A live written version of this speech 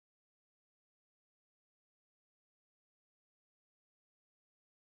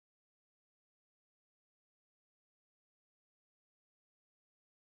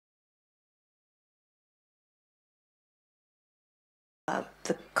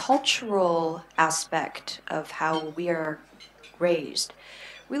The cultural aspect of how we are raised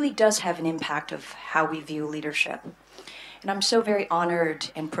really does have an impact of how we view leadership. And I'm so very honored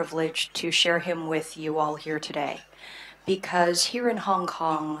and privileged to share him with you all here today, because here in Hong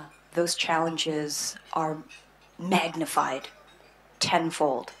Kong, those challenges are magnified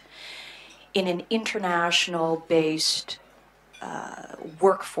tenfold. In an international based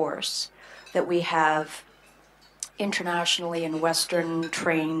workforce that we have internationally and Western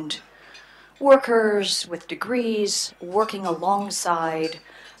trained workers with degrees working alongside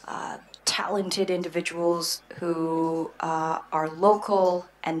talented individuals who are local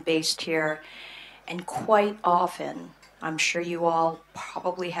and based here. And quite often, I'm sure you all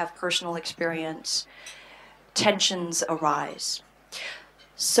probably have personal experience, tensions arise.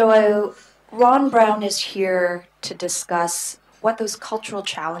 So, Ron Brown is here to discuss what those cultural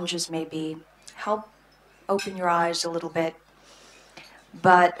challenges may be, help open your eyes a little bit.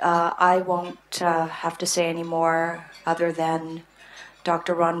 But I won't have to say any more other than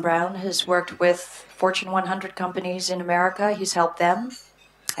Dr. Ron Brown has worked with Fortune 100 companies in America. He's helped them,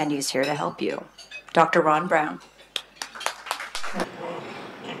 and he's here to help you. Dr. Ron Brown.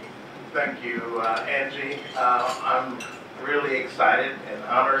 Thank you, Angie. I'm really excited and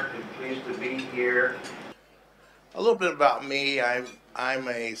honored and pleased to be here. A little bit about me. I'm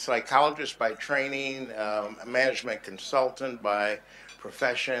a psychologist by training, a management consultant by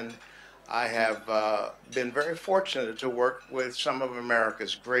profession. I have been very fortunate to work with some of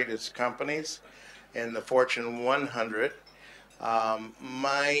America's greatest companies in the Fortune 100.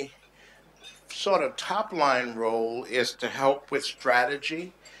 My sort of top line role is to help with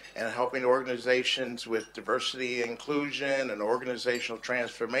strategy and helping organizations with diversity, inclusion, and organizational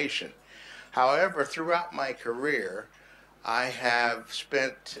transformation. However, throughout my career, I have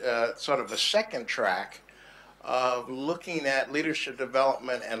spent sort of a second track of looking at leadership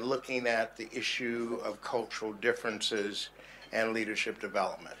development and looking at the issue of cultural differences and leadership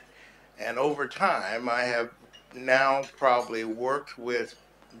development. And over time, I have now probably worked with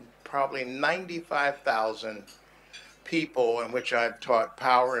probably 95,000 people in which I've taught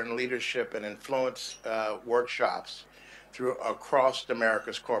power and leadership and influence workshops through across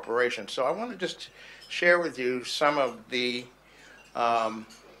America's corporations. So I want to just share with you some of the um,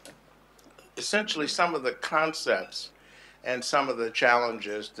 essentially some of the concepts and some of the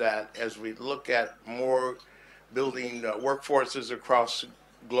challenges that as we look at more building workforces across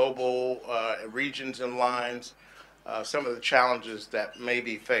global regions and lines, some of the challenges that may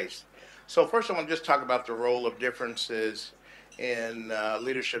be faced. So first I want to just talk about the role of differences in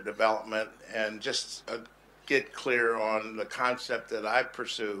leadership development and just get clear on the concept that I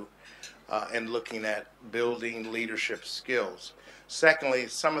pursue and looking at building leadership skills. Secondly,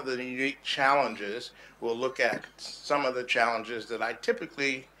 some of the unique challenges. We'll look at some of the challenges that I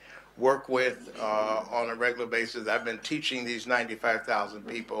typically work with on a regular basis. I've been teaching these 95,000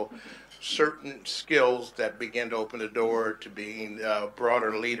 people certain skills that begin to open the door to being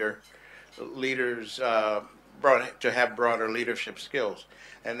broader leaders, to have broader leadership skills,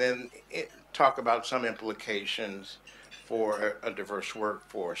 and then talk about some implications for a diverse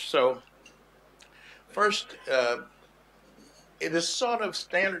workforce. So first, it is sort of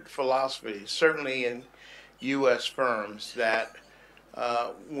standard philosophy, certainly in U.S. firms, that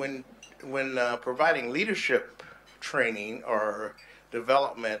when providing leadership training or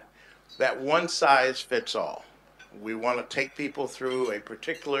development, that one size fits all. We want to take people through a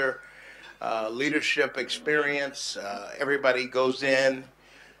particular leadership experience. Everybody goes in,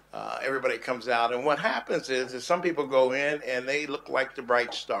 everybody comes out, and what happens is some people go in and they look like the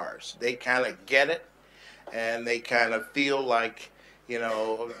bright stars. They kind of get it, and they kind of feel like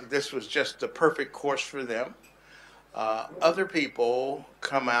this was just the perfect course for them. Other people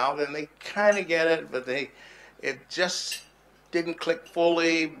come out and they kind of get it, but it just didn't click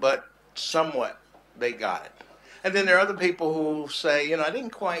fully, but somewhat they got it. And then there are other people who say, I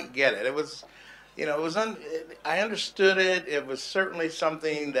didn't quite get it. It was, I understood it. It was certainly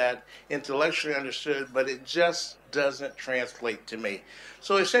something that intellectually understood, but it just doesn't translate to me.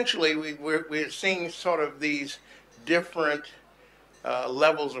 So essentially, we're seeing sort of these different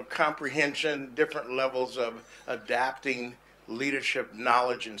levels of comprehension, different levels of adapting leadership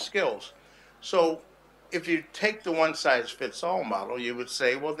knowledge and skills. So if you take the one size fits all model, you would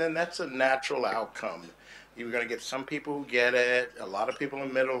say, well, then that's a natural outcome. You're going to get some people who get it, a lot of people in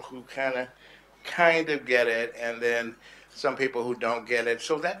the middle who kind of get it, and then some people who don't get it.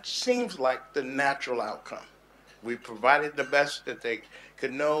 So that seems like the natural outcome. We provided the best that they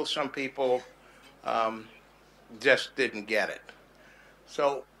could know. Some people um, just didn't get it.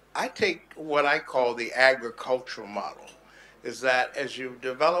 So I take what I call the agricultural model. is that as you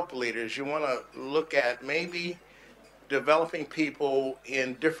develop leaders, you want to look at maybe developing people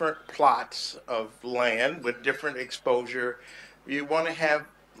in different plots of land with different exposure. You want to have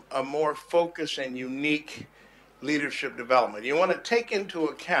a more focused and unique leadership development. You want to take into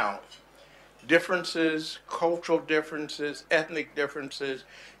account differences, cultural differences, ethnic differences.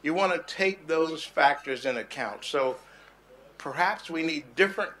 You want to take those factors in account. So perhaps we need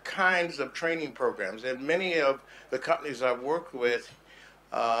different kinds of training programs. And many of the companies I've worked with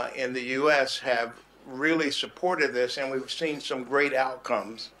in the U.S. have really supported this, and we've seen some great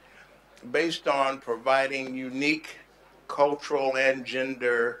outcomes based on providing unique cultural and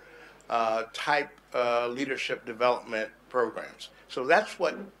gender type leadership development programs. So that's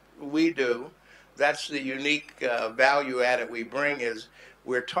what we do. That's the unique value added we bring is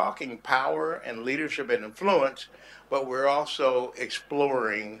we're talking power and leadership and influence, but we're also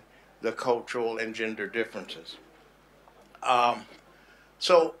exploring the cultural and gender differences.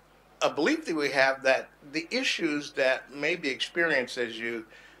 So a belief that we have that the issues that may be experienced as you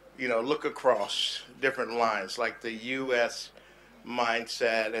know, look across different lines, like the U.S.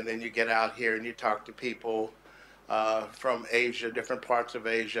 mindset, and then you get out here and you talk to people from Asia, different parts of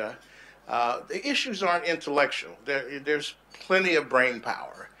Asia. The issues aren't intellectual. There's plenty of brain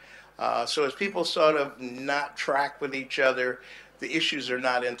power. So as people sort of not track with each other, the issues are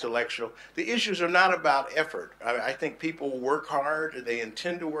not intellectual. The issues are not about effort. I think people work hard. They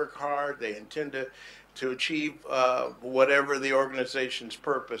intend to work hard. They intend to achieve whatever the organization's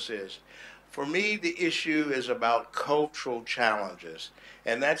purpose is. For me, the issue is about cultural challenges.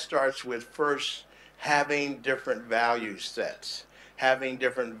 And that starts with first having different value sets, having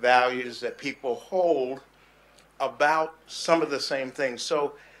different values that people hold about some of the same things.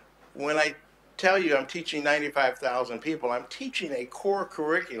 So when I tell you I'm teaching 95,000 people, I'm teaching a core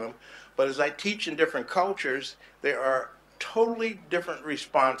curriculum, but as I teach in different cultures, there are totally different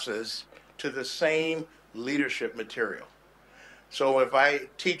responses to the same leadership material. So if I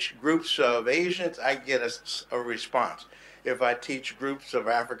teach groups of Asians, I get a response. If I teach groups of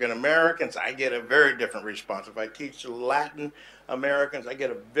African Americans, I get a very different response. If I teach Latin Americans, I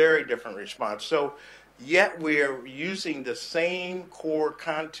get a very different response. So yet we are using the same core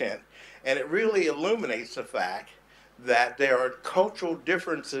content, and it really illuminates the fact that there are cultural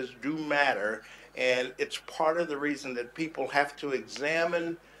differences do matter, and it's part of the reason that people have to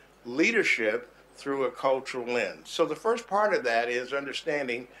examine leadership through a cultural lens. So the first part of that is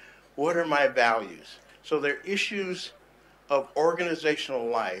understanding what are my values. So there are issues of organizational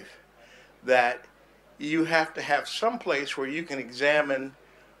life that you have to have some place where you can examine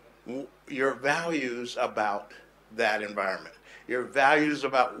your values about that environment, your values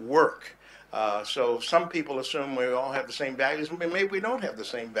about work. So some people assume we all have the same values, but maybe we don't have the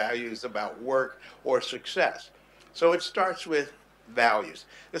same values about work or success. So it starts with values.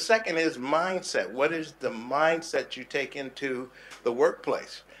 The second is mindset. What is the mindset you take into the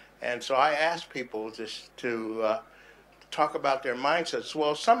workplace? And so I ask people just to talk about their mindsets.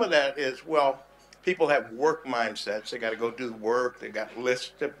 Well, some of that is, well, people have work mindsets. They got to go do work. They got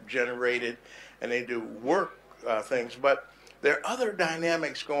lists generated, and they do work things. But there are other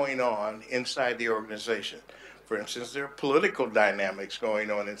dynamics going on inside the organization. For instance, there are political dynamics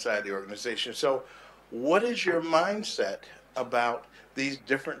going on inside the organization. So what is your mindset about these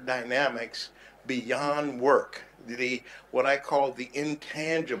different dynamics beyond work? What I call the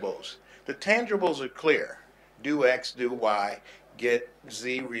intangibles. The tangibles are clear. Do X, do Y, get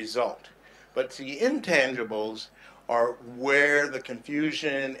Z result. But the intangibles are where the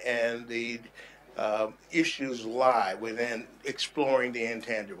confusion and the issues lie within exploring the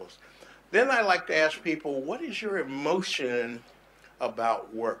intangibles. Then I like to ask people, what is your emotion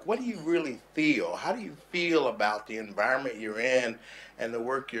about work? What do you really feel? How do you feel about the environment you're in and the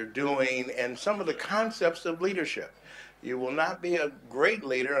work you're doing and some of the concepts of leadership? You will not be a great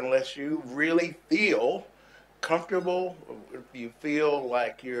leader unless you really feel comfortable, you feel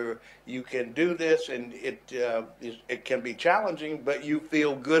like you can do this, and it can be challenging, but you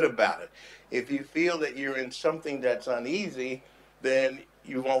feel good about it. If you feel that you're in something that's uneasy, then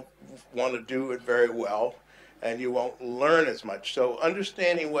you won't want to do it very well, and you won't learn as much. So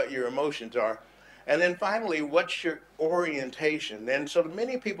understanding what your emotions are, and then finally, what's your orientation? And so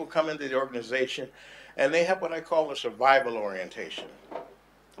many people come into the organization, and they have what I call a survival orientation,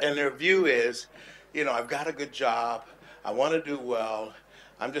 and their view is, you know, I've got a good job, I want to do well,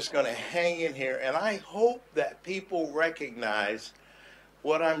 I'm just going to hang in here. And I hope that people recognize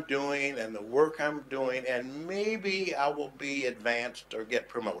what I'm doing and the work I'm doing, and maybe I will be advanced or get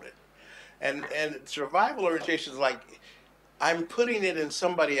promoted. And survival orientation is like, I'm putting it in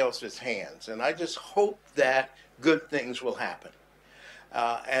somebody else's hands, and I just hope that good things will happen.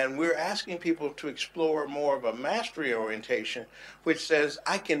 And we're asking people to explore more of a mastery orientation, which says,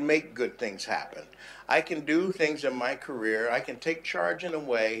 I can make good things happen. I can do things in my career. I can take charge in a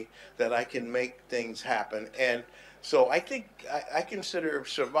way that I can make things happen. And so I think I consider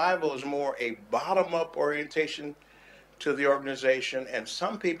survival as more a bottom up orientation to the organization. And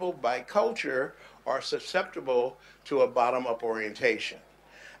some people, by culture, are susceptible to a bottom up orientation.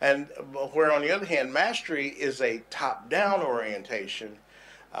 And where, on the other hand, mastery is a top down orientation.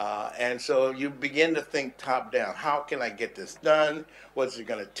 And so you begin to think top down. How can I get this done? What's it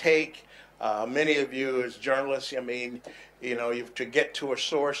going to take? Many of you, as journalists, I mean, you know, to get to a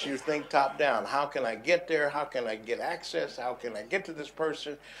source, you think top down. How can I get there? How can I get access? How can I get to this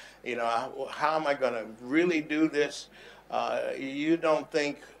person? You know, how am I going to really do this? You don't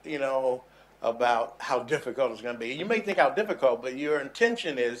think, you know, about how difficult it's going to be. You may think how difficult, but your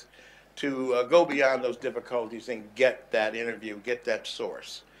intention is to go beyond those difficulties and get that interview, get that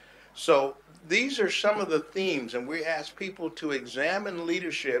source. So these are some of the themes, and we ask people to examine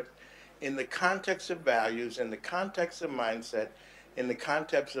leadership in the context of values, in the context of mindset, in the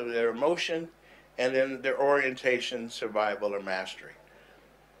context of their emotion, and in their orientation, survival, or mastery.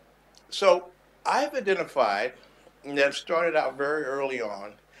 So I've identified, and that started out very early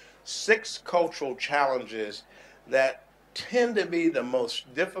on, 6 cultural challenges that tend to be the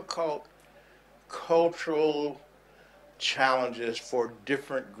most difficult cultural challenges for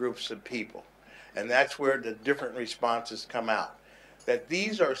different groups of people. And that's where the different responses come out. That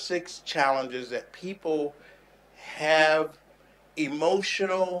these are 6 challenges that people have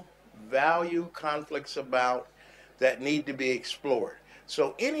emotional value conflicts about that need to be explored.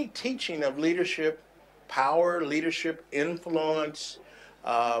 So any teaching of leadership, power, leadership, influence,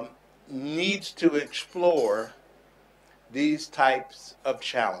 needs to explore these types of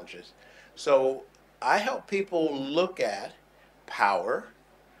challenges. So I help people look at power,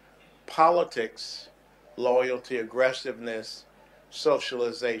 politics, loyalty, aggressiveness,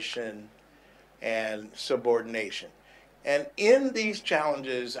 socialization, and subordination. And in these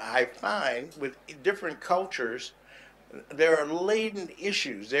challenges, I find with different cultures, there are latent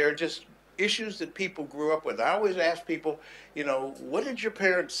issues. There are just issues that people grew up with. I always ask people, you know, what did your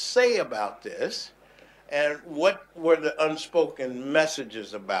parents say about this? And what were the unspoken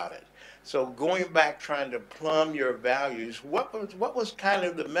messages about it? So going back, trying to plumb your values, what was kind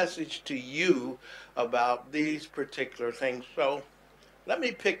of the message to you about these particular things? So let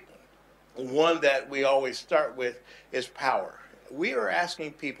me pick one that we always start with is power. We are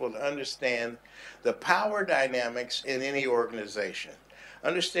asking people to understand the power dynamics in any organization.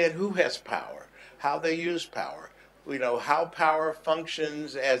 Understand who has power, how they use power, you know, how power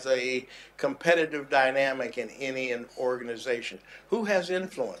functions as a competitive dynamic in any organization. Who has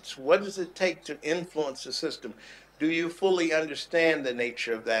influence? What does it take to influence the system? Do you fully understand the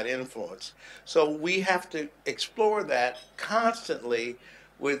nature of that influence? So we have to explore that constantly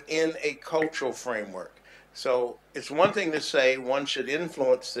within a cultural framework. So it's one thing to say one should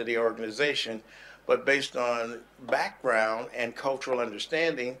influence the organization, but based on background and cultural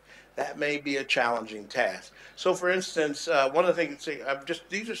understanding, that may be a challenging task. So, for instance, one of the things,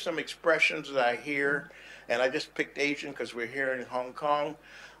 these are some expressions that I hear, and I just picked Asian because we're here in Hong Kong.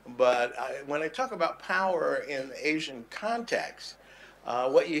 But when I talk about power in Asian context,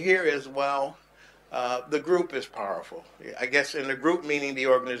 what you hear is, well, the group is powerful. I guess in the group meaning the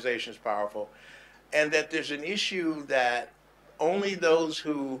organization is powerful, and that there's an issue that only those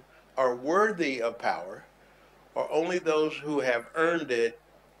who are worthy of power, or only those who have earned it,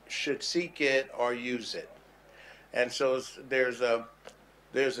 should seek it or use it. And so there's a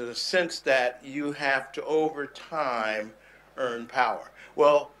sense that you have to over time earn power.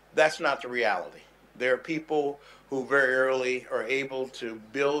 Well, that's not the reality. There are people who very early are able to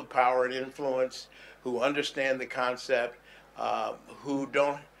build power and influence, who understand the concept, who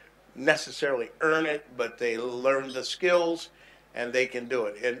don't necessarily earn it, but they learn the skills and they can do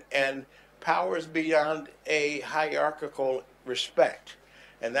it. And power is beyond a hierarchical respect.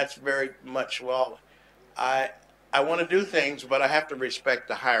 And that's very much, well, I want to do things, but I have to respect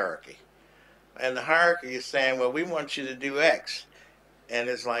the hierarchy. And the hierarchy is saying, well, we want you to do X. And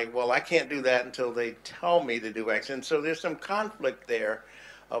it's like, well, I can't do that until they tell me to do X. And so there's some conflict there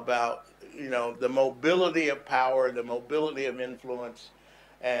about, you know, the mobility of power, the mobility of influence,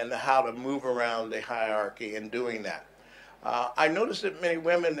 and how to move around the hierarchy in doing that. I noticed that many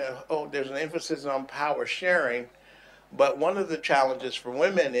women, there's an emphasis on power sharing, but one of the challenges for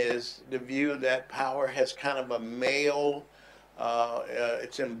women is the view that power has kind of a male,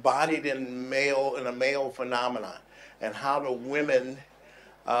 it's embodied in a male phenomenon. and how do women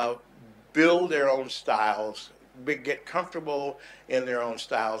uh, build their own styles, get comfortable in their own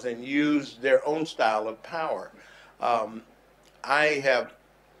styles, and use their own style of power. Um, I have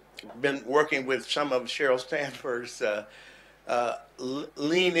been working with some of Cheryl Stanford's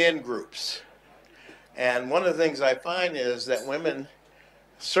lean in groups. And one of the things I find is that women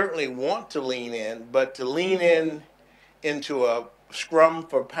certainly want to lean in, but to lean in into a scrum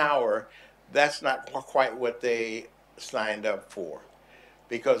for power, that's not quite what they signed up for,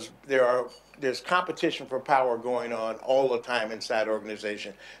 because there's competition for power going on all the time inside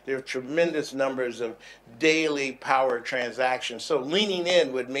organization. There are tremendous numbers of daily power transactions. So leaning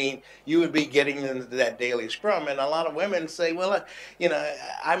in would mean you would be getting into that daily scrum. And a lot of women say, well,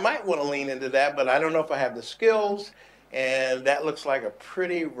 I might want to lean into that, but I don't know if I have the skills. And that looks like a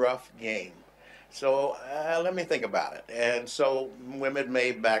pretty rough game. So let me think about it. And so women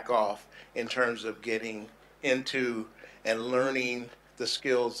may back off in terms of getting into and learning the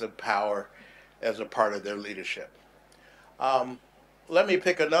skills of power as a part of their leadership. Um, Let me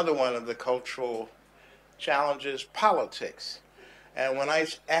pick another one of the cultural challenges: politics. And when I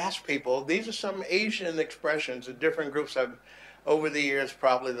ask people, these are some Asian expressions of different groups. Over the years,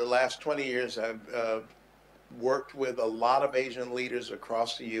 probably the last 20 years, I've worked with a lot of Asian leaders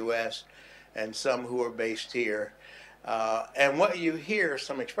across the U.S. and some who are based here. And what you hear,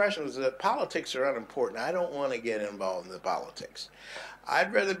 some expressions, that politics are unimportant. I don't want to get involved in the politics.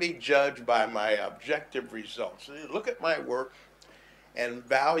 I'd rather be judged by my objective results. Look at my work and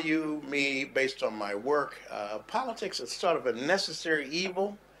value me based on my work. Politics is sort of a necessary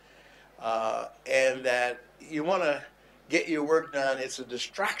evil, and that you want to get your work done. It's a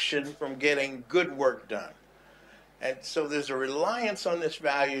distraction from getting good work done. And so there's a reliance on this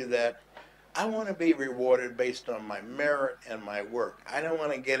value that I want to be rewarded based on my merit and my work. I don't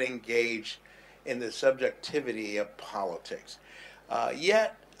want to get engaged in the subjectivity of politics.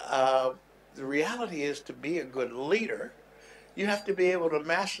 Yet, the reality is, to be a good leader, you have to be able to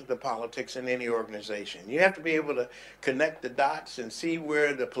master the politics in any organization. You have to be able to connect the dots and see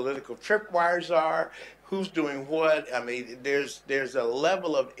where the political tripwires are, who's doing what. I mean, there's a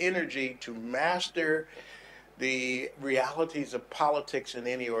level of energy to master the realities of politics in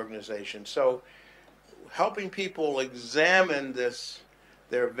any organization. So helping people examine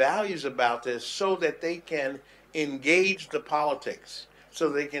their values about this, so that they can engage the politics, so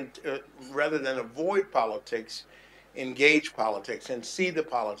they can, rather than avoid politics, engage politics and see the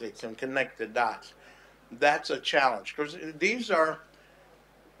politics and connect the dots. That's a challenge, because these are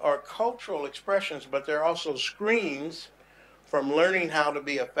cultural expressions, but they're also screens from learning how to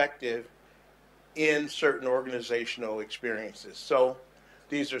be effective in certain organizational experiences. So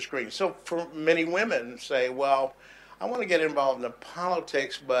these are screens. So for many women say, well, I want to get involved in the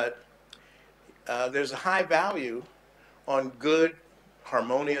politics, but there's a high value on good,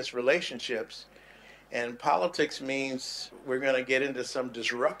 harmonious relationships. And politics means we're going to get into some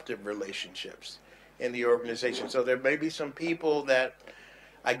disruptive relationships in the organization. So there may be some people that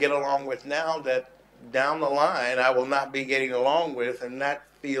I get along with now that down the line I will not be getting along with, and that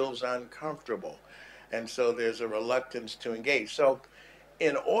feels uncomfortable. And so there's a reluctance to engage. So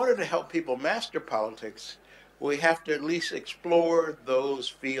in order to help people master politics, we have to at least explore those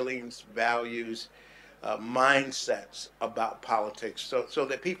feelings, values, mindsets about politics, so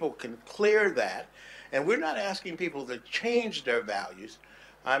that people can clear that. And we're not asking people to change their values.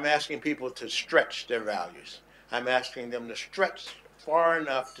 I'm asking people to stretch their values. I'm asking them to stretch far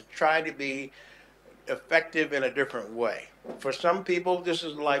enough to try to be effective in a different way. For some people, this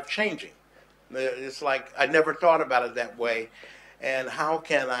is life changing. It's like, I never thought about it that way. And how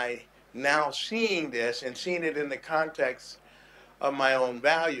can I, now seeing this and seeing it in the context of my own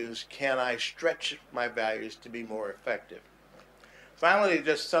values, can I stretch my values to be more effective? Finally,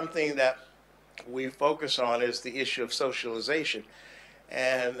 just something that we focus on is the issue of socialization.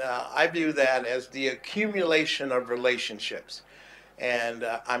 And I view that as the accumulation of relationships. And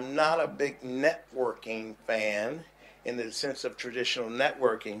I'm not a big networking fan in the sense of traditional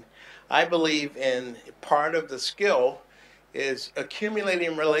networking. I believe in part of the skill is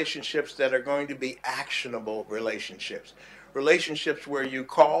accumulating relationships that are going to be actionable relationships. Relationships where you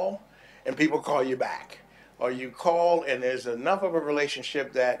call and people call you back. Or you call and there's enough of a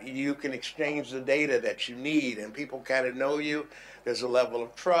relationship that you can exchange the data that you need and people kind of know you. There's a level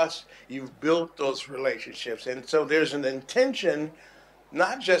of trust. You've built those relationships. And so there's an intention,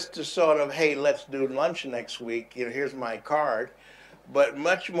 not just to sort of, hey, let's do lunch next week, here's my card, but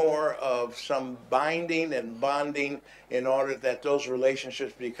much more of some binding and bonding in order that those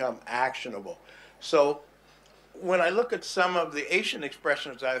relationships become actionable. So when I look at some of the Asian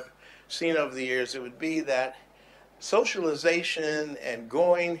expressions I've seen over the years, it would be that socialization and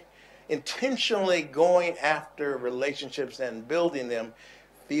intentionally going after relationships and building them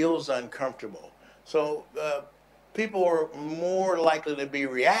feels uncomfortable. So people are more likely to be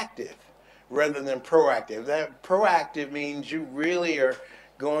reactive rather than proactive. That proactive means you really are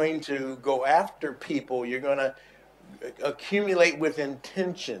going to go after people. You're going to accumulate with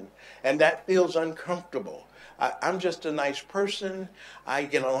intention, and that feels uncomfortable. I'm just a nice person. I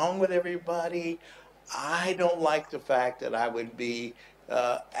get along with everybody. I don't like the fact that I would be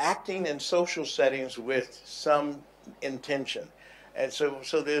acting in social settings with some intention. And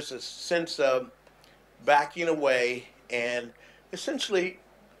so there's a sense of backing away and essentially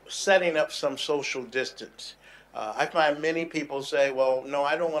setting up some social distance. I find many people say, well, no,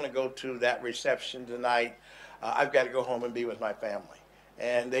 I don't want to go to that reception tonight. I've got to go home and be with my family.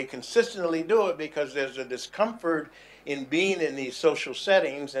 And they consistently do it because there's a discomfort in being in these social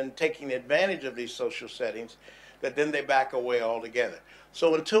settings and taking advantage of these social settings that then they back away altogether.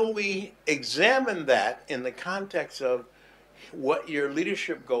 So until we examine that in the context of what your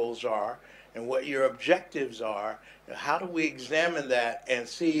leadership goals are and what your objectives are, how do we examine that and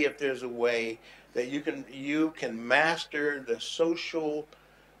see if there's a way that you can master the social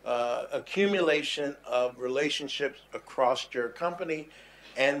accumulation of relationships across your company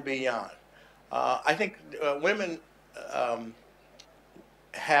and beyond. I think women um,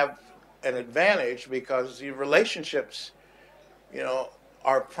 have an advantage because the relationships, you know,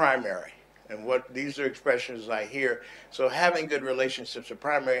 are primary. And what these are expressions I hear. So having good relationships are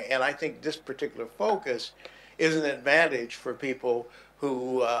primary, and I think this particular focus is an advantage for people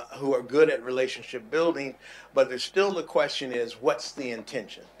who are good at relationship building. But there's still the question is, what's the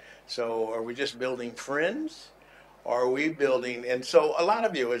intention? So are we just building friends? Or are we building? And so a lot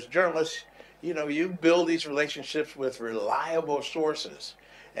of you as journalists, you build these relationships with reliable sources.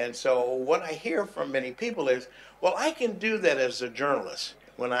 And so what I hear from many people is, well, I can do that as a journalist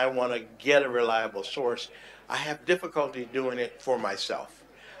when I want to get a reliable source. I have difficulty doing it for myself.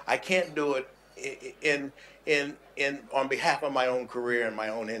 I can't do it in on behalf of my own career and my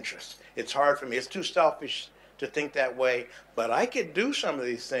own interests. It's hard for me. It's too selfish to think that way, but I could do some of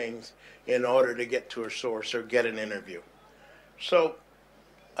these things in order to get to a source or get an interview. So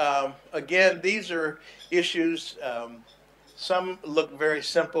again, these are issues. Some look very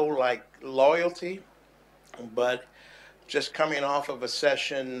simple, like loyalty, but just coming off of a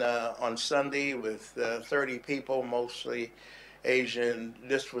session on Sunday with 30 people, mostly Asian,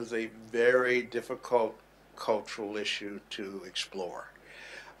 this was a very difficult cultural issue to explore.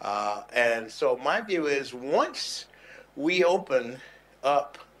 And so my view is once we open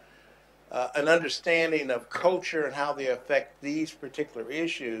up an understanding of culture and how they affect these particular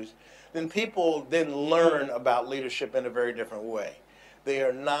issues, then people then learn about leadership in a very different way. They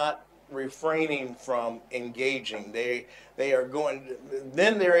are not refraining from engaging. They are going.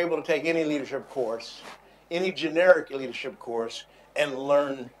 Then they're able to take any leadership course, any generic leadership course, and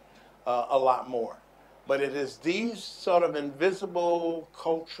learn a lot more. But it is these sort of invisible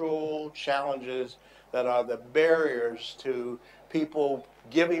cultural challenges that are the barriers to people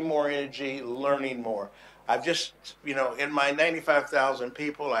giving more energy, learning more. I've just, in my 95,000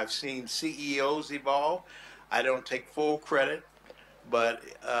 people, I've seen CEOs evolve. I don't take full credit, but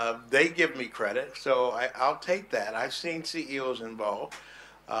they give me credit, so I'll take that. I've seen CEOs involved.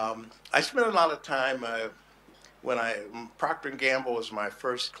 I spent a lot of time when Procter and Gamble was my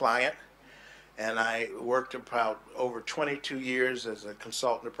first client, and I worked about over 22 years as a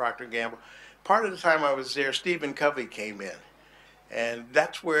consultant at Procter and Gamble. Part of the time I was there, Stephen Covey came in. And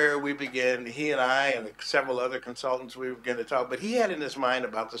that's where we began, he and I and several other consultants, we were going to talk, but he had in his mind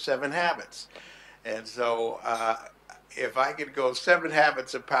about the 7 habits. And so if I could go 7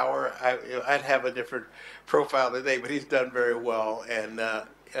 habits of power, I'd have a different profile today, but he's done very well. And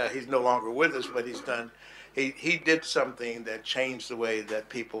he's no longer with us, but he did something that changed the way that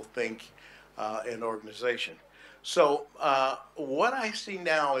people think in organization. So what I see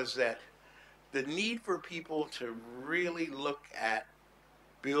now is that the need for people to really look at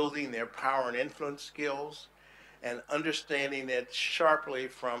building their power and influence skills and understanding it sharply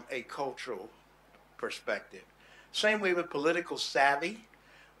from a cultural perspective. Same way with political savvy,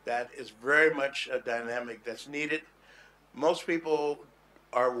 that is very much a dynamic that's needed. Most people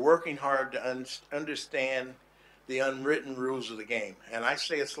are working hard to understand the unwritten rules of the game. And I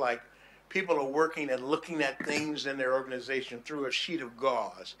say it's like people are working and looking at things in their organization through a sheet of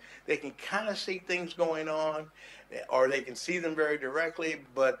gauze. They can kind of see things going on, or they can see them very directly,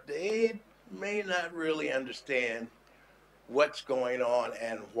 but they may not really understand what's going on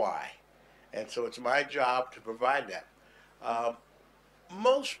and why. And so it's my job to provide that.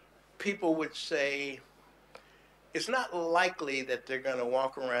 Most people would say it's not likely that they're going to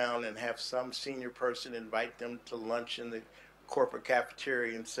walk around and have some senior person invite them to lunch in the corporate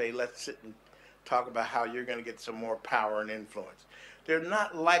cafeteria and say, let's sit and talk about how you're going to get some more power and influence. They're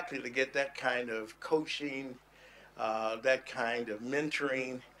not likely to get that kind of coaching, that kind of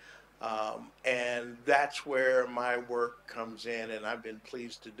mentoring, and that's where my work comes in, and I've been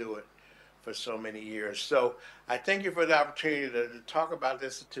pleased to do it for so many years. So I thank you for the opportunity to talk about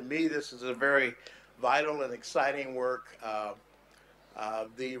this. To me, this is a very vital and exciting work.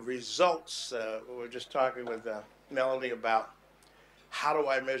 The results, we were just talking with Melanie about how do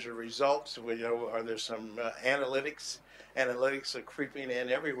I measure results? Are there some analytics? Analytics are creeping in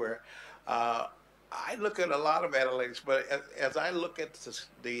everywhere. Uh, I look at a lot of analytics, but as I look at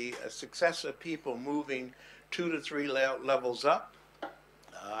the success of people moving 2 to 3 levels up,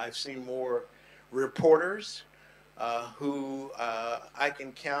 I've seen more reporters who I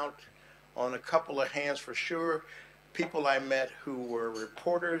can count on a couple of hands for sure. People I met who were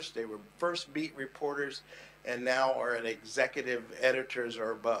reporters, they were first beat reporters, and now are at executive editors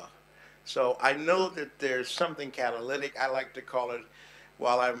or above. So I know that there's something catalytic. I like to call it,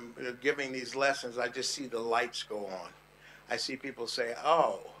 while I'm giving these lessons, I just see the lights go on. I see people say,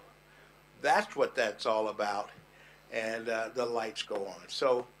 oh, that's what that's all about. And the lights go on.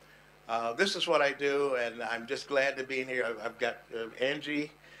 So this is what I do, and I'm just glad to be in here. I've got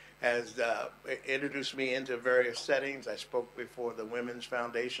Angie has introduced me into various settings. I spoke before the Women's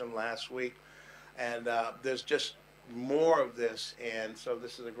Foundation last week, and there's just more of this, and so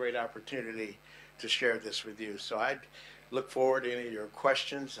this is a great opportunity to share this with you. So I look forward to any of your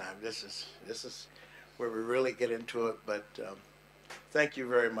questions. This is where we really get into it, but thank you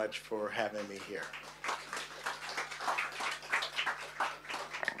very much for having me here.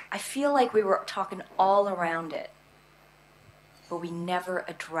 I feel like we were talking all around it, but we never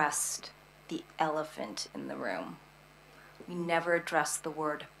addressed the elephant in the room. We never addressed the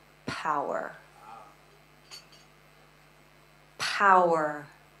word power. Power.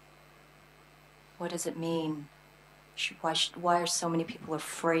 What does it mean? Why are so many people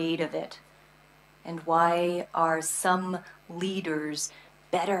afraid of it? And why are some leaders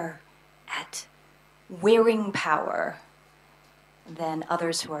better at wearing power than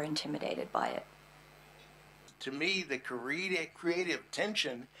others who are intimidated by it? To me, the creative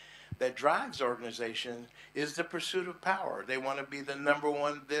tension that drives organization is the pursuit of power. They want to be the number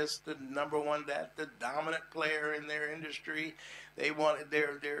one this, the number one that, the dominant player in their industry. They want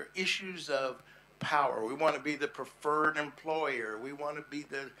their issues of power. We want to be the preferred employer. We want to be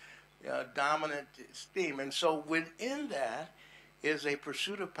the dominant esteem. And so within that is a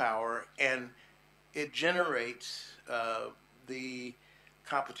pursuit of power, and it generates the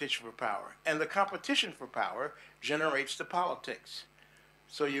competition for power. And the competition for power generates the politics.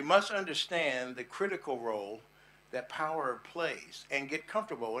 So you must understand the critical role that power plays and get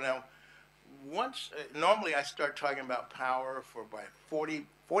comfortable. Now, normally I start talking about power for about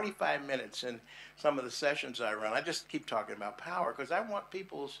 45 minutes in some of the sessions I run. I just keep talking about power because I want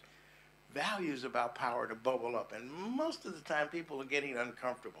people's values about power to bubble up. And most of the time, people are getting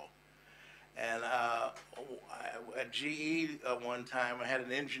uncomfortable. And at GE one time, I had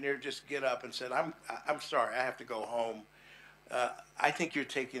an engineer just get up and said, I'm sorry, I have to go home. I think you're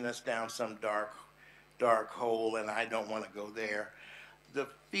taking us down some dark hole, and I don't want to go there. The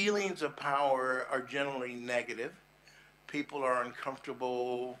feelings of power are generally negative. People are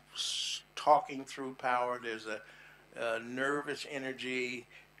uncomfortable talking through power. There's a nervous energy,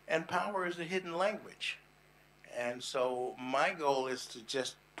 and power is a hidden language. And so my goal is to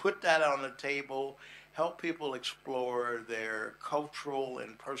just put that on the table, help people explore their cultural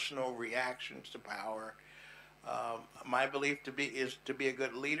and personal reactions to power. My belief is to be a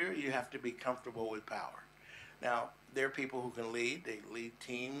good leader, you have to be comfortable with power. Now, there are people who can lead. They lead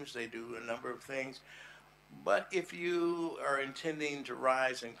teams. They do a number of things. But if you are intending to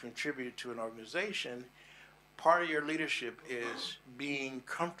rise and contribute to an organization, part of your leadership is being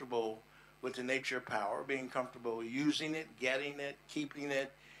comfortable with the nature of power, being comfortable using it, getting it, keeping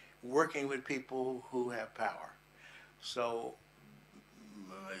it, working with people who have power. So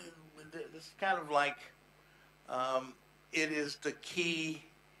it's kind of like it is the key,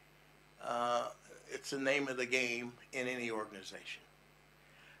 it's the name of the game in any organization.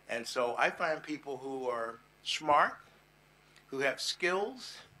 And so I find people who are smart, who have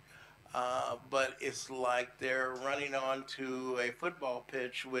skills, but it's like they're running onto a football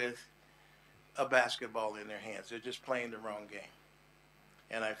pitch with a basketball in their hands. They're just playing the wrong game.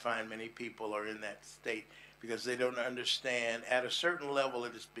 And I find many people are in that state because they don't understand at a certain level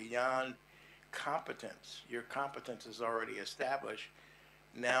it is beyond competence. Your competence is already established.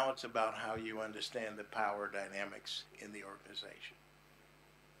 Now it's about how you understand the power dynamics in the organization.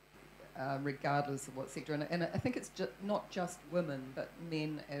 Regardless of what sector. And I think it's not just women, but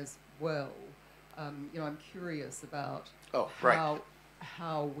men as well. I'm curious about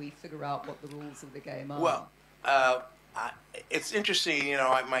how we figure out what the rules of the game are. Well, it's interesting.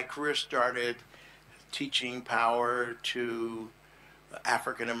 My career started teaching power to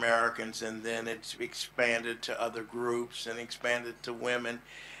African Americans, and then it's expanded to other groups and expanded to women.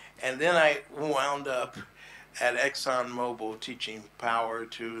 And then I wound up at ExxonMobil teaching power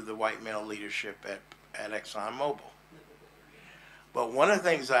to the white male leadership at ExxonMobil. But one of the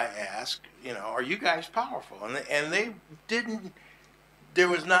things I asked, are you guys powerful? And they didn't, there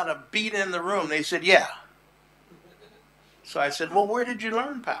was not a beat in the room. They said, yeah. So I said, well, where did you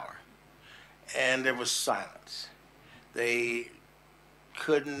learn power? And there was silence. They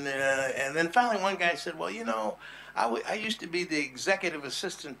couldn't, and then finally one guy said, well, I used to be the executive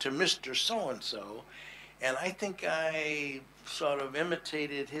assistant to Mr. So-and-so, and I think I sort of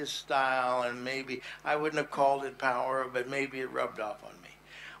imitated his style, and maybe I wouldn't have called it power, but maybe it rubbed off on me.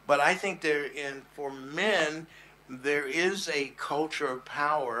 But I think for men, there is a culture of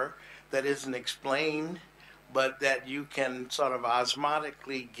power that isn't explained, but that you can sort of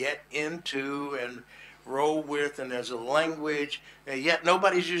osmotically get into and roll with, and there's a language, and yet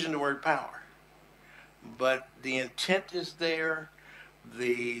nobody's using the word power. But the intent is there,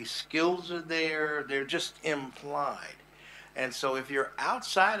 the skills are there, they're just implied. And so if you're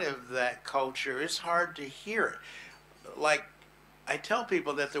outside of that culture, it's hard to hear it. Like, I tell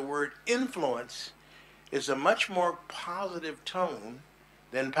people that the word influence is a much more positive tone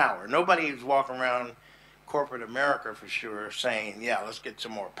than power. Nobody's walking around corporate America for sure saying, yeah, let's get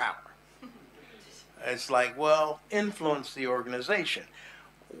some more power. It's like, well, influence the organization.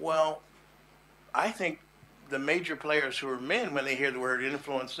 Well, I think the major players who are men, when they hear the word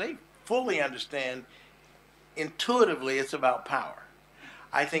influence, they fully understand intuitively it's about power.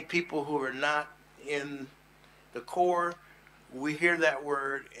 I think people who are not in the core, we hear that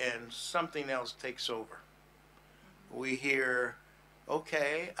word and something else takes over. We hear,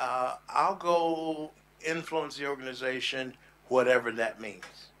 okay, I'll go influence the organization, whatever that means.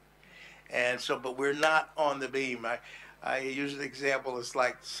 And so, but we're not on the beam. I use the example, it's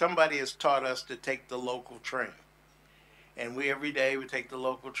like somebody has taught us to take the local train. And every day we take the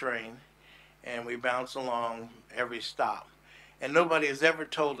local train and we bounce along every stop. And nobody has ever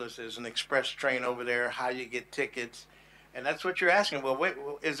told us there's an express train over there, how you get tickets. And that's what you're asking. Well, wait,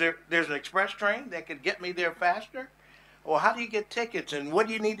 there's an express train that could get me there faster? Well, how do you get tickets, and what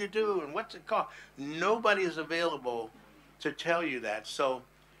do you need to do, and what's it cost? Nobody is available to tell you that. So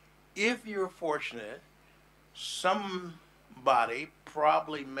if you're fortunate, somebody,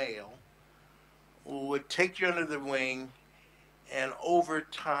 probably male, would take you under the wing, and over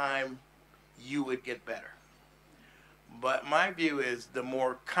time you would get better. But my view is the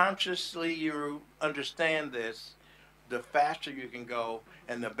more consciously you understand this, the faster you can go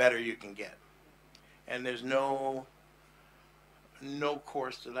and the better you can get. And there's no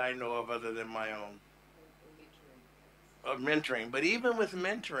course that I know of other than my own of mentoring. But even with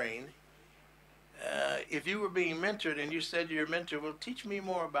mentoring, if you were being mentored and you said to your mentor, well, teach me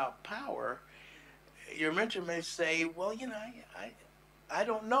more about power, your mentor may say, well, I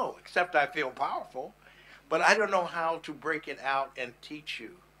don't know, except I feel powerful, but I don't know how to break it out and teach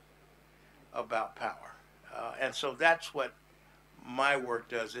you about power. And so that's what my work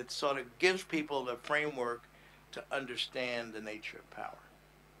does. It sort of gives people the framework to understand the nature of power.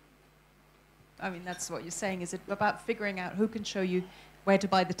 I mean, that's what you're saying. Is it about figuring out who can show you where to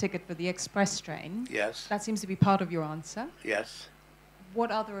buy the ticket for the express train? Yes. That seems to be part of your answer. Yes. What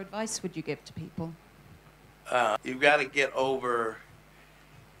other advice would you give to people? You've got to get over,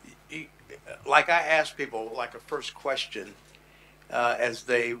 like I ask people, like a first question as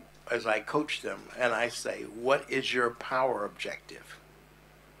I coach them, and I say, what is your power objective?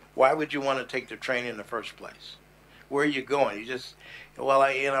 Why would you want to take the train in the first place? Where are you going? You just, well,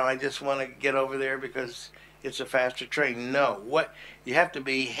 I just want to get over there because it's a faster train. No, you have to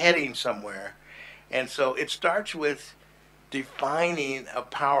be heading somewhere. And so it starts with defining a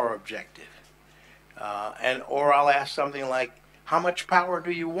power objective. Or I'll ask something like, how much power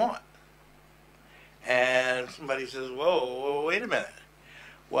do you want? And somebody says, whoa, wait a minute.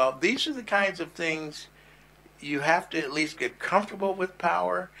 Well, these are the kinds of things you have to at least get comfortable with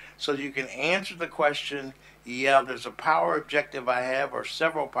power so you can answer the question, yeah, there's a power objective I have, or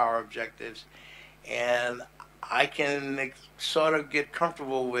several power objectives, and I can sort of get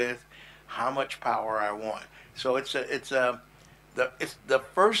comfortable with how much power I want. So the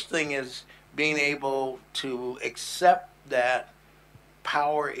first thing is being able to accept that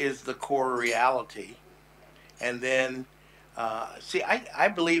power is the core reality. And then, see, I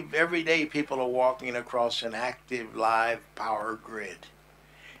believe every day people are walking across an active, live power grid.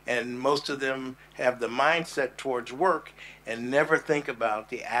 And most of them have the mindset towards work and never think about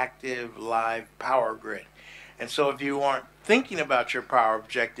the active, live power grid. And so if you aren't thinking about your power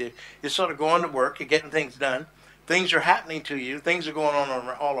objective, you're sort of going to work, you're getting things done, things are happening to you, things are going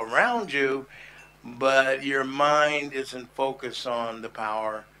on all around you, but your mind isn't focused on the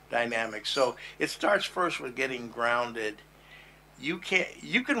power dynamics. So it starts first with getting grounded. You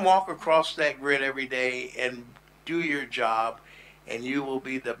can walk across that grid every day and do your job, and you will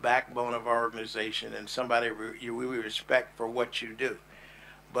be the backbone of our organization and somebody you will respect for what you do.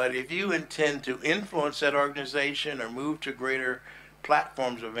 But if you intend to influence that organization or move to greater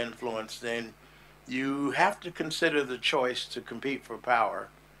platforms of influence, then you have to consider the choice to compete for power.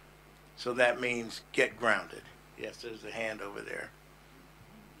 So that means get grounded. Yes, there's a hand over there.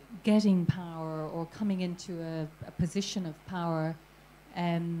 Getting power or coming into a position of power,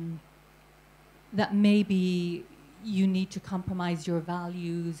 that maybe you need to compromise your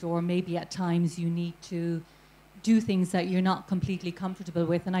values, or maybe at times you need to do things that you're not completely comfortable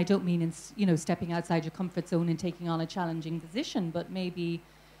with. And I don't mean in, stepping outside your comfort zone and taking on a challenging position, but maybe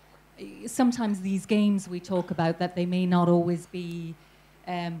sometimes these games we talk about, that they may not always be,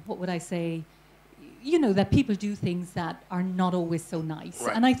 what would I say, that people do things that are not always so nice.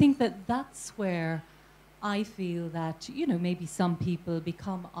 Right. And I think that that's where I feel that, maybe some people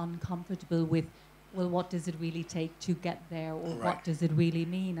become uncomfortable with, well, what does it really take to get there, or right. What does it really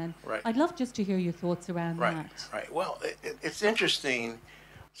mean? And right. I'd love just to hear your thoughts around that. Right. Well, it's interesting.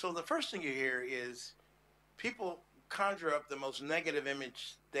 So the first thing you hear is people conjure up the most negative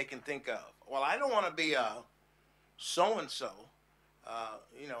image they can think of. Well, I don't want to be a so-and-so.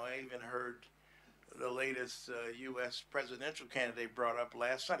 I even heard the latest U.S. presidential candidate brought up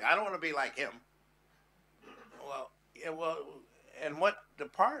last Sunday. I don't want to be like him. And what the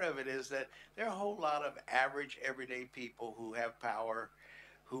part of it is that there are a whole lot of average, everyday people who have power,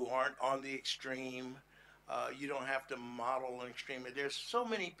 who aren't on the extreme. You don't have to model an extreme. There's so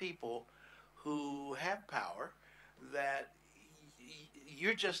many people who have power that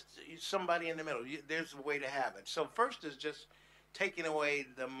you're just somebody in the middle. There's a way to have it. So first is just taking away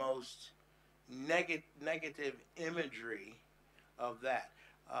the most negative imagery of that.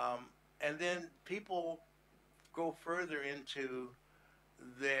 And then people go further into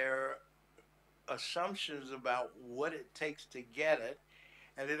their assumptions about what it takes to get it,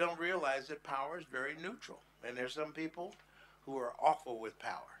 and they don't realize that power is very neutral. And there's some people who are awful with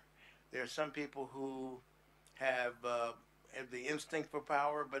power. There are some people who have the instinct for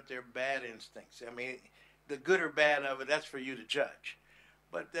power, but they're bad instincts. I mean, the good or bad of it, that's for you to judge.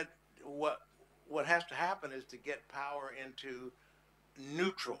 But that what has to happen is to get power into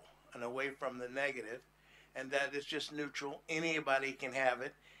neutral and away from the negative, and that is just neutral. Anybody can have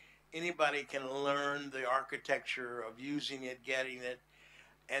it. Anybody can learn the architecture of using it, getting it,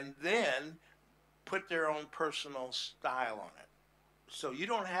 and then put their own personal style on it. So you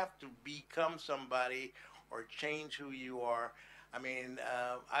don't have to become somebody or change who you are. I mean,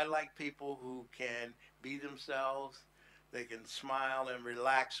 I like people who can be themselves. They can smile and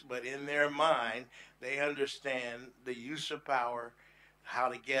relax, but in their mind, they understand the use of power, how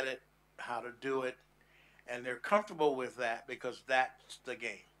to get it, how to do it, and they're comfortable with that because that's the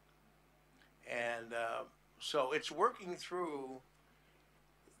game. And so it's working through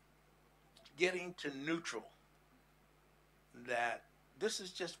getting to neutral. That this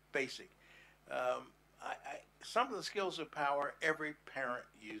is just basic. Some of the skills of power every parent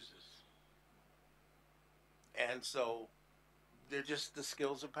uses, and so they're just the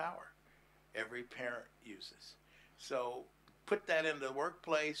skills of power every parent uses. So put that in the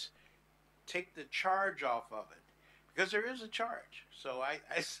workplace, take the charge off of it, because there is a charge. So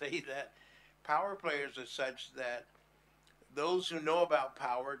I say that power players are such that those who know about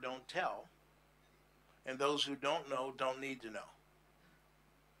power don't tell, and those who don't know don't need to know.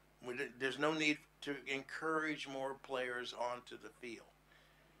 There's no need to encourage more players onto the field.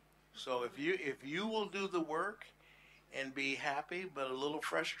 So if you will do the work and be happy but a little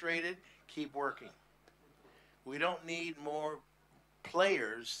frustrated, keep working. We don't need more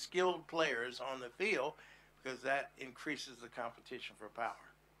players, skilled players on the field, because that increases the competition for power.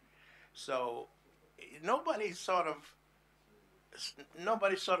 So nobody's sort of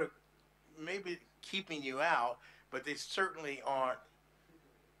maybe keeping you out, but they certainly aren't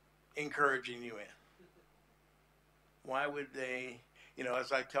encouraging you in. Why would they,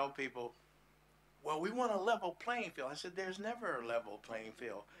 as I tell people, well, we want a level playing field. I said, there's never a level playing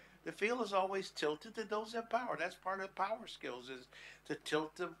field. The field is always tilted to those that have power. That's part of power skills, is to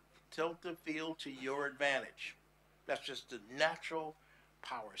tilt the field to your advantage. That's just a natural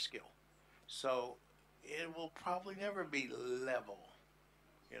power skill. So it will probably never be level.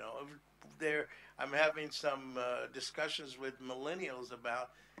 You know, there I'm having some discussions with millennials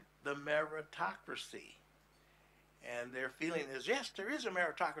about the meritocracy, and their feeling is, yes, there is a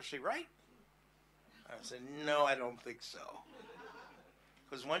meritocracy, right? I said, no, I don't think so.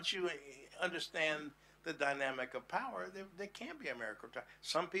 Because once you understand the dynamic of power, there can be a meritocracy.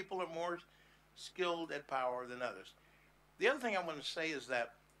 Some people are more skilled at power than others. The other thing I want to say is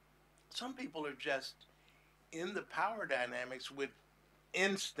that some people are just in the power dynamics with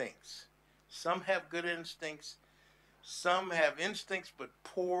instincts. Some have good instincts. Some have instincts but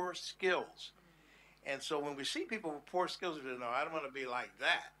poor skills. And so when we see people with poor skills, we say, no, I don't want to be like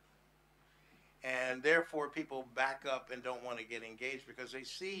that. And therefore people back up and don't want to get engaged because they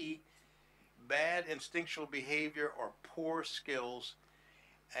see bad instinctual behavior or poor skills,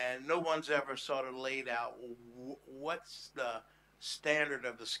 and no one's ever sort of laid out what's the standard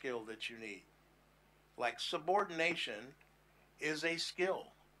of the skill that you need. Like subordination is a skill.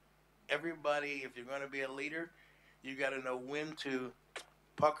 Everybody, if you're going to be a leader, you got to know when to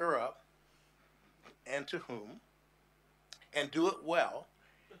pucker up and to whom, and do it well.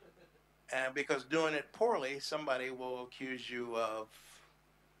 And because doing it poorly, somebody will accuse you of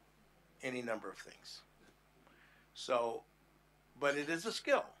any number of things. So, but it is a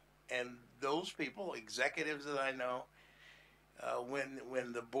skill. And those people, executives that I know,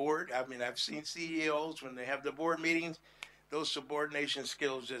 when the board, I mean, I've seen CEOs, when they have the board meetings, those subordination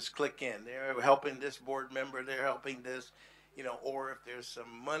skills just click in. They're helping this board member, they're helping this, you know, or if there's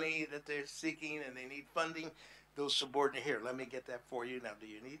some money that they're seeking and they need funding, those subordinate, here, let me get that for you. Now, do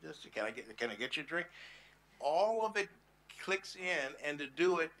you need this? Can I get you a drink? All of it clicks in, and to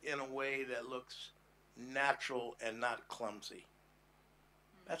do it in a way that looks natural and not clumsy.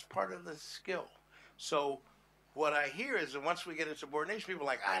 That's part of the skill. So what I hear is that once we get in subordination, people are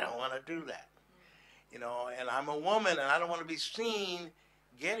like, I don't want to do that. You know, and I'm a woman and I don't want to be seen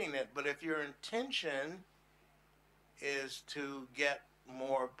getting it. But if your intention is to get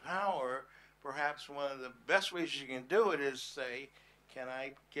more power, perhaps one of the best ways you can do it is say, can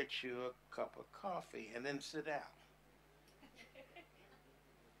I get you a cup of coffee? And then sit down.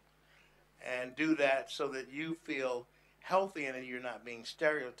 And do that so that you feel healthy and you're not being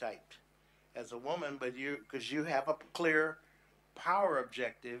stereotyped as a woman, but because you have a clear power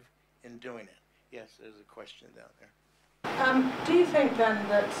objective in doing it. Yes, there's a question down there. Do you think then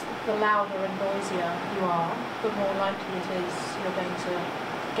that the louder and noisier you are, the more likely it is you're going to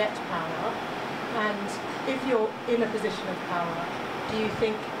get power? And if you're in a position of power, do you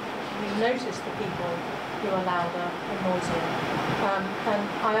think you notice the people who are louder and noisier? And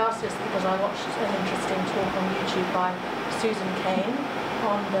I ask this because I watched an interesting talk on YouTube by Susan Cain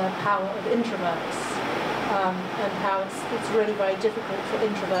on the power of introverts. And how it's really very difficult for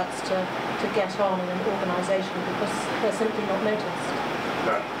introverts to get on in an organisation because they're simply not noticed.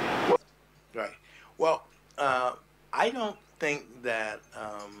 Right. Well, I don't think that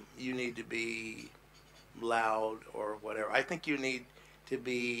you need to be loud or whatever. I think you need to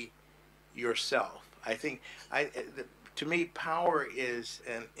be yourself. I think to me, power is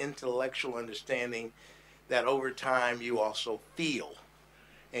an intellectual understanding that over time you also feel.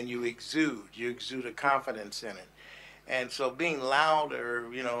 And you exude a confidence in it. And so being loud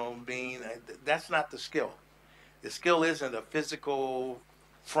or, that's not the skill. The skill isn't a physical,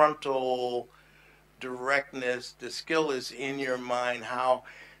 frontal directness. The skill is in your mind how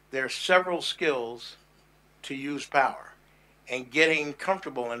there are several skills to use power. And getting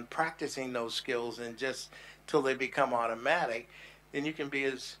comfortable and practicing those skills and just till they become automatic, then you can be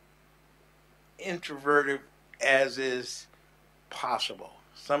as introverted as is possible.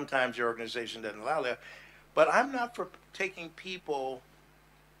 Sometimes your organization doesn't allow that. But I'm not for taking people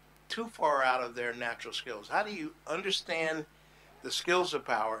too far out of their natural skills. How do you understand the skills of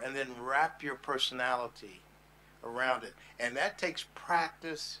power and then wrap your personality around it? And that takes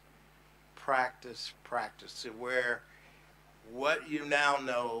practice to where what you now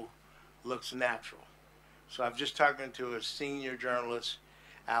know looks natural. So I'm just talking to a senior journalist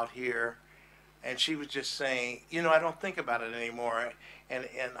out here, and she was just saying, I don't think about it anymore. And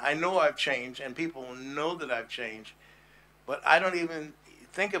I know I've changed, and people know that I've changed, but I don't even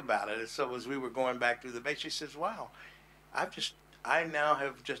think about it. So as we were going back through the debate, she says, wow, I now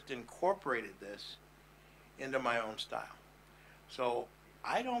have just incorporated this into my own style. So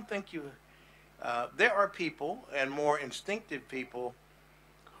I don't think there are people, and more instinctive people,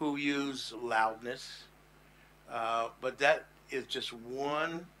 who use loudness, but that is just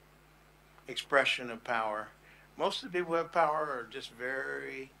one expression of power. Most of the people who have power are just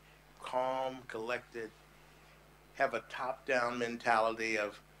very calm, collected, have a top-down mentality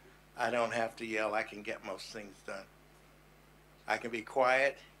of, I don't have to yell, I can get most things done. I can be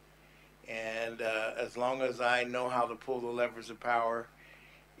quiet, and as long as I know how to pull the levers of power,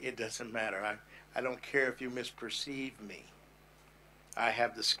 it doesn't matter. I don't care if you misperceive me. I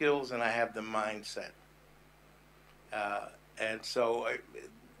have the skills and I have the mindset. And so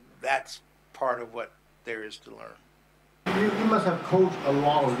that's part of what there is to learn. You must have coached a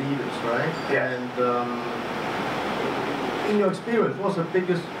lot of leaders, right? Yeah. And in your experience, what's the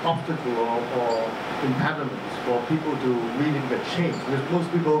biggest obstacle or impediments for people to really make a change? Because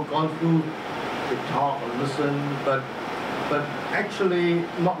most people have gone through, they talk or listen, but actually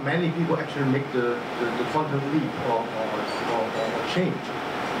not many people actually make the quantum leap or change.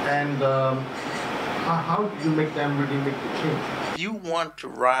 And how do you make them really make the change? You want to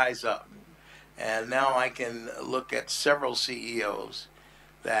rise up. And now I can look at several CEOs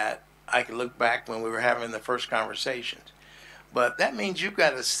that I can look back when we were having the first conversations. But that means you've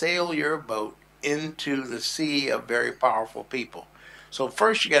got to sail your boat into the sea of very powerful people. So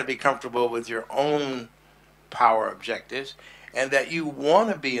first you got to be comfortable with your own power objectives and that you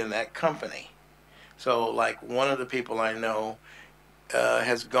want to be in that company. So like one of the people I know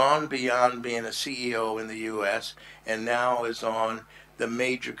has gone beyond being a CEO in the U.S. and now is on the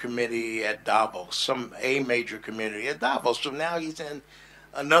major committee at Davos, a major committee at Davos. So now he's in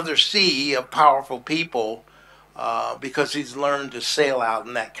another sea of powerful people because he's learned to sail out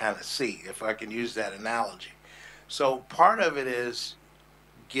in that kind of sea, if I can use that analogy. So part of it is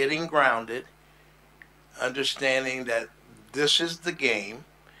getting grounded, understanding that this is the game,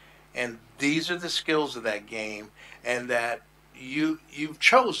 and these are the skills of that game, and that you've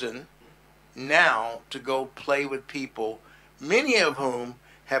chosen now to go play with people, many of whom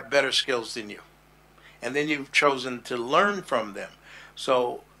have better skills than you. And then you've chosen to learn from them.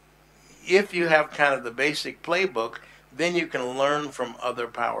 So if you have kind of the basic playbook, then you can learn from other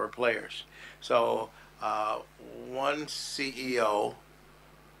power players. So one CEO,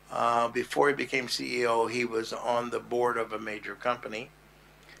 before he became CEO, he was on the board of a major company,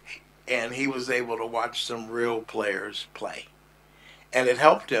 and he was able to watch some real players play. And it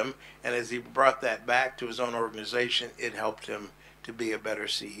helped him, and as he brought that back to his own organization, it helped him to be a better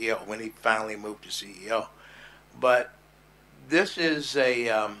CEO when he finally moved to CEO. But this is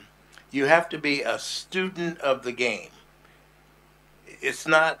you have to be a student of the game. It's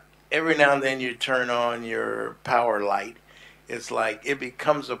not every now and then you turn on your power light. It's like it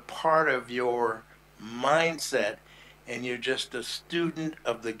becomes a part of your mindset, and you're just a student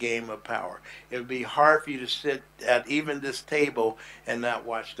of the game of power. It would be hard for you to sit at even this table and not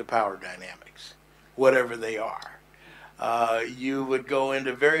watch the power dynamics, whatever they are. You would go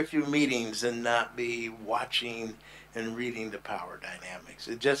into very few meetings and not be watching and reading the power dynamics.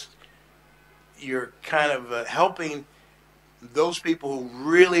 It just, you're kind of helping those people who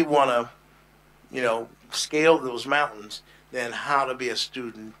really want to, scale those mountains, then how to be a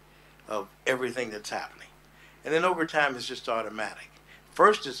student of everything that's happening. And then over time, it's just automatic.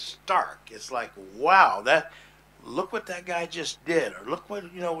 First, it's stark. It's like, wow, look what that guy just did, or look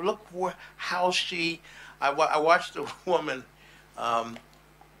what, how she. I watched a woman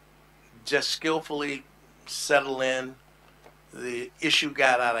just skillfully settle in. The issue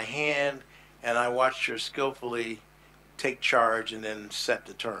got out of hand, and I watched her skillfully take charge and then set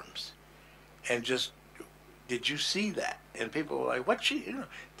the terms. And just, did you see that? And people were like, what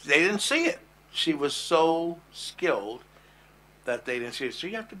they didn't see it. She was so skilled that they didn't see it. So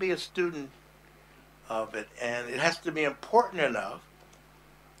you have to be a student of it, and it has to be important enough.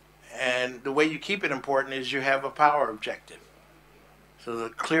 And the way you keep it important is you have a power objective. So the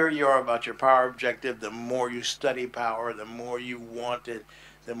clearer you are about your power objective, the more you study power, the more you want it,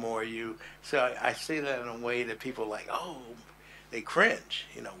 the more you. So I say that in a way that people are like, oh, they cringe,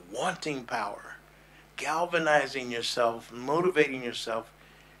 wanting power, galvanizing yourself, motivating yourself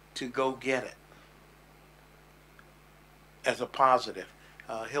to go get it as a positive.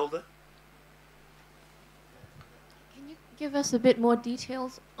 Hilda? Can you give us a bit more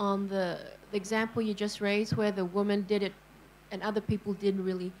details on the example you just raised where the woman did it and other people didn't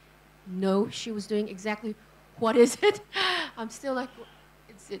really know she was doing exactly what is it? I'm still like,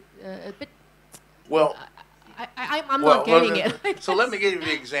 it's a bit... Well... I'm not getting it. So let me give you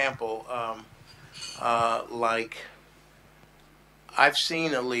the example. Like, I've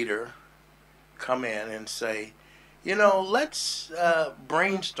seen a leader come in and say, let's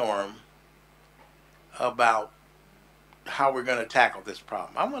brainstorm about how we're going to tackle this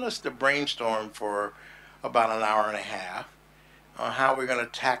problem. I want us to brainstorm for about an hour and a half. on how we're going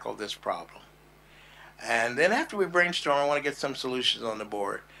to tackle this problem. And then after we brainstorm, I want to get some solutions on the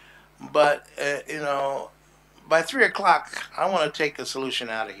board. But, by 3 o'clock, I want to take a solution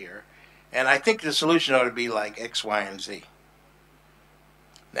out of here. And I think the solution ought to be like X, Y, and Z.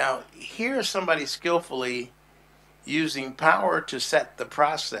 Now, here's somebody skillfully using power to set the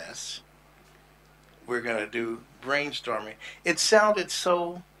process. We're going to do brainstorming. It sounded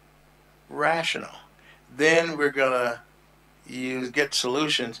so rational. Then we're going to get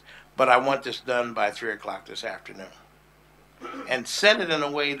solutions, but I want this done by 3 o'clock this afternoon. And set it in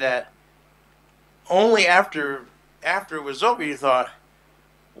a way that only after it was over you thought,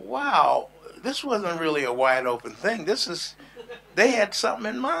 wow, this wasn't really a wide open thing. They had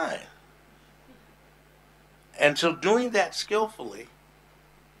something in mind. And so doing that skillfully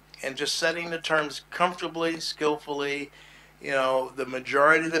and just setting the terms comfortably, skillfully, the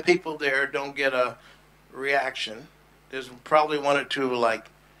majority of the people there don't get a reaction. There's probably one or two like,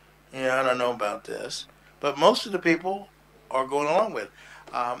 I don't know about this. But most of the people are going along with it.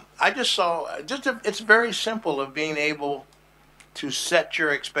 I just saw, it's very simple of being able to set your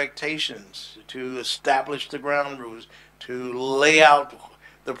expectations, to establish the ground rules, to lay out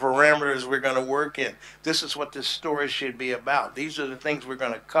the parameters we're going to work in. This is what this story should be about. These are the things we're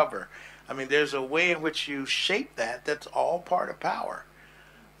going to cover. I mean, there's a way in which you shape that. That's all part of power.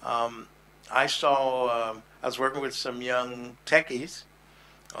 I was working with some young techies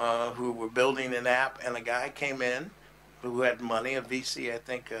who were building an app, and a guy came in who had money, a VC, I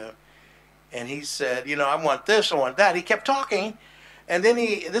think, and he said, I want this, I want that. He kept talking, and then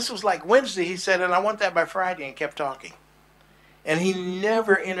this was like Wednesday, he said, and I want that by Friday, and kept talking. And he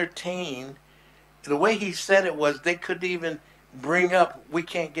never entertained, the way he said it was they couldn't even bring up, we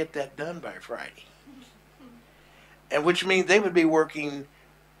can't get that done by Friday. And which means they would be working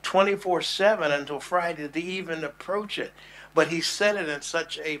 24/7 until Friday to even approach it. But he said it in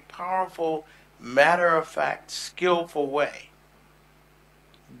such a powerful, matter-of-fact, skillful way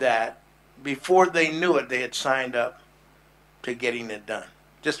that before they knew it, they had signed up to getting it done,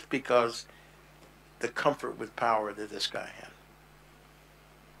 just because the comfort with power that this guy had.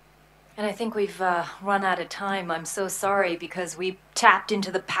 And I think we've run out of time. I'm so sorry, because we tapped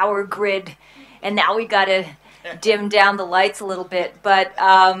into the power grid, and now we got to dim down the lights a little bit. But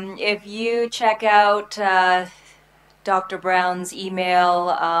if you check out Dr. Brown's email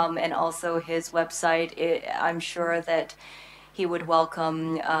and also his website, I'm sure that he would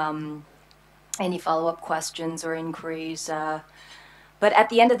welcome any follow-up questions or inquiries. But at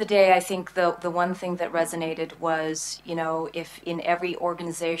the end of the day, I think the one thing that resonated was, if in every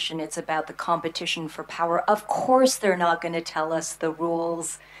organization it's about the competition for power, of course they're not going to tell us the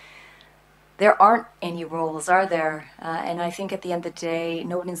rules. There aren't any rules, are there? And I think at the end of the day,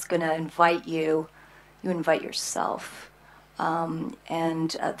 no one's going to invite you. You invite yourself. And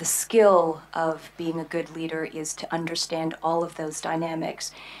the skill of being a good leader is to understand all of those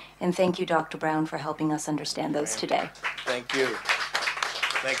dynamics. And thank you, Dr. Brown, for helping us understand those today. Thank you.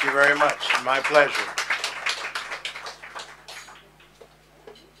 Thank you very much. My pleasure.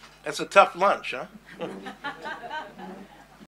 That's a tough lunch, huh?